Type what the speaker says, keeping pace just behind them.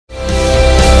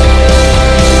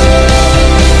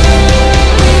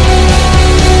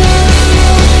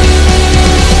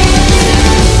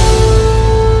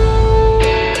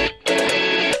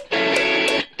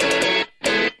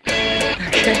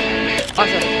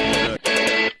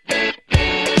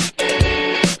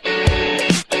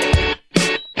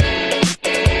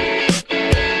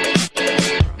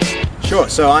Sure,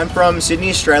 so I'm from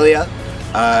Sydney, Australia.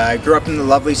 I grew up in the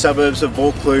lovely suburbs of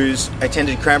Vaucluse,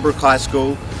 attended Cranbrook High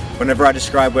School. Whenever I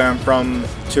describe where I'm from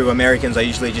to Americans, I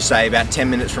usually just say about 10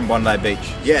 minutes from Bondi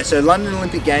Beach. Yeah, so London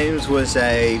Olympic Games was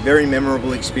a very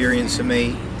memorable experience for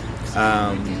me.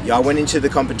 I went into the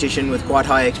competition with quite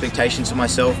high expectations of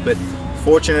myself, but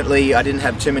fortunately I didn't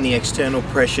have too many external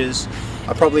pressures.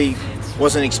 I probably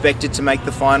wasn't expected to make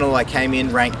the final. I came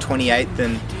in ranked 28th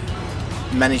and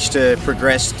managed to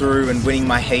progress through and winning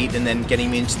my heat and then getting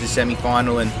me into the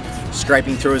semi-final and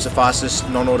scraping through as the fastest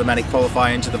non-automatic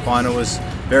qualifier into the final was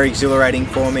very exhilarating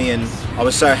for me, and I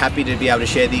was so happy to be able to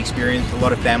share the experience with a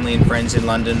lot of family and friends in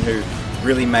London who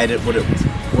really made it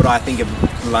what I think of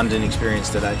the London experience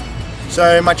today.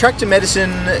 So my track to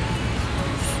medicine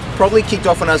probably kicked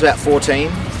off when I was about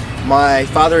 14. My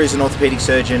father is an orthopedic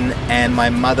surgeon and my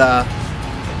mother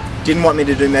didn't want me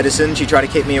to do medicine. She tried to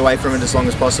keep me away from it as long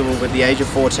as possible. But at the age of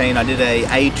 14, I did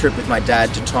an aid trip with my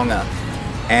dad to Tonga.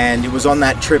 And it was on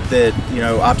that trip that,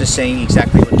 after seeing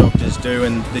exactly what doctors do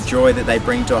and the joy that they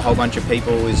bring to a whole bunch of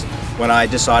people is when I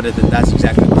decided that that's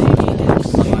exactly what I want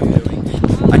to do my life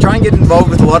doing. I try and get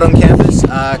involved with a lot on campus.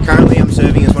 Currently I'm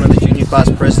serving as one of the junior class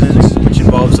presidents, which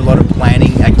involves a lot of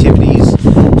planning activities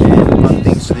and fun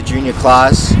things for the junior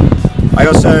class. I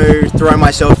also throw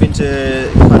myself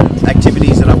into kind of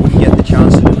activities that I wouldn't get the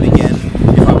chance to do it again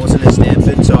if I wasn't at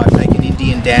Stanford. So I've taken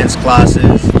Indian dance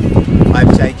classes,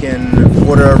 I've taken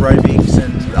water aerobics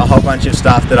and a whole bunch of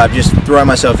stuff that I've just thrown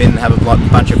myself in and have a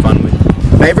bunch of fun with.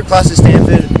 Favourite class at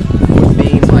Stanford would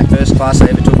be my first class I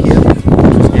ever took here, which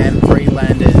was Anne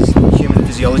Freelander's human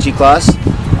physiology class.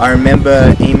 I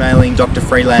remember emailing Dr.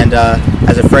 Freelander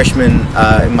as a freshman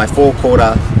in my first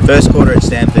quarter at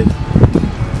Stanford,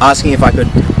 asking if I could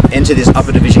enter this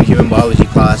upper division human biology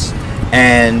class,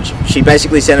 and she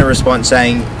basically sent a response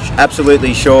saying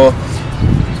absolutely sure.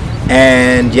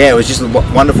 And yeah, it was just a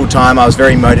wonderful time. I was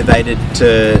very motivated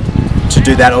to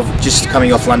do that, just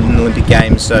coming off London Olympic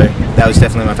Games, so that was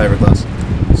definitely my favourite class.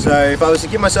 So if I was to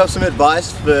give myself some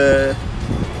advice for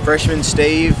freshman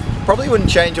Steve, probably wouldn't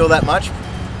change all that much.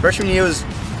 Freshman year was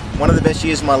one of the best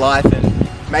years of my life,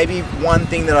 and maybe one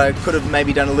thing that I could have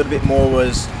maybe done a little bit more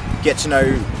was get to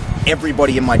know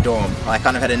everybody in my dorm. I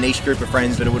kind of had a niche group of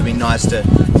friends, but it would have been nice to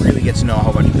really get to know a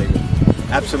whole bunch of people.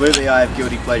 Absolutely, I have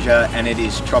guilty pleasure, and it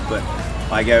is chocolate.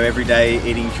 I go every day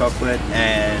eating chocolate,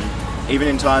 and even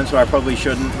in times where I probably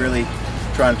shouldn't really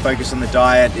try and focus on the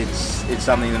diet, it's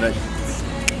something that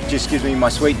just gives me my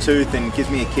sweet tooth and gives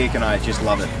me a kick, and I just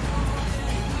love it.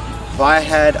 If I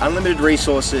had unlimited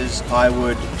resources, I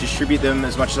would distribute them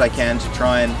as much as I can to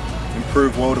try and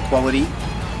improve world equality.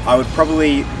 I would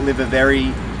probably live a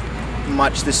very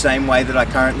much the same way that I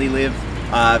currently live.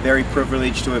 Very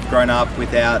privileged to have grown up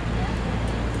without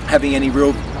having any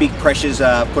real big pressures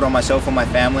put on myself or my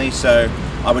family, so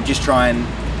I would just try and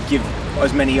give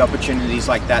as many opportunities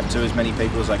like that to as many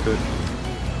people as I could.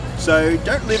 So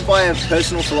don't live by a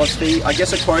personal philosophy. I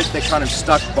guess a quote that kind of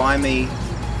stuck by me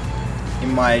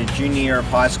in my junior year of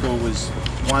high school was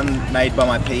one made by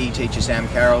my PE teacher Sam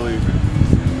Carroll,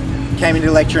 who came into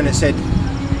the lecture and it said,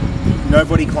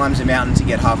 "Nobody climbs a mountain to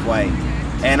get halfway."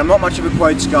 And I'm not much of a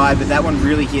quotes guy, but that one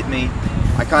really hit me.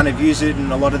 I kind of use it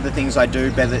in a lot of the things I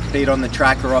do, be it on the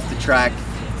track or off the track.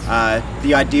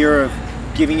 The idea of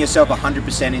giving yourself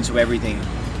 100% into everything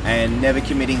and never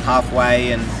committing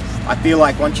halfway, and I feel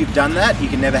like once you've done that, you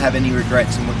can never have any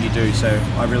regrets in what you do, so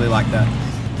I really like that.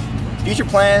 Future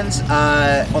plans,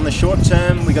 on the short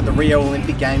term, we got the Rio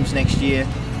Olympic Games next year.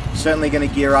 Certainly going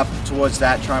to gear up towards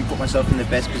that, try and put myself in the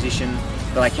best position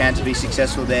that I can to be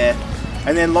successful there.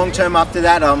 And then long term after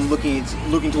that, I'm looking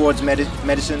towards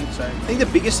medicine. So I think the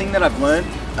biggest thing that I've learned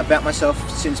about myself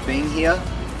since being here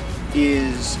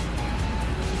is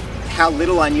how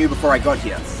little I knew before I got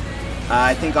here.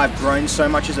 I think I've grown so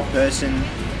much as a person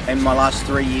in my last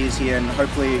 3 years here, and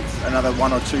hopefully another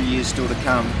 1 or 2 years still to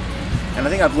come. And I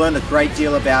think I've learned a great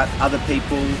deal about other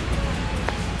people,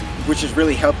 which has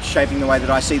really helped shaping the way that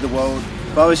I see the world.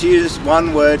 If I was to use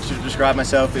one word to describe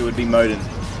myself, it would be modern.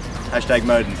 Hashtag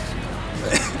modern.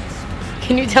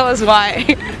 Can you tell us why?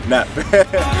 No.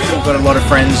 I've got a lot of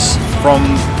friends from...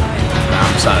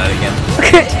 I'm starting that again.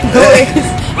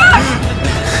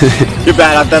 You're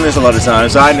bad, I've done this a lot of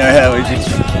times, so I know how it is.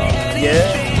 Yeah.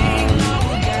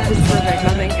 This is perfect,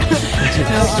 nothing.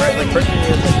 It's great, like freshman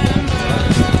year.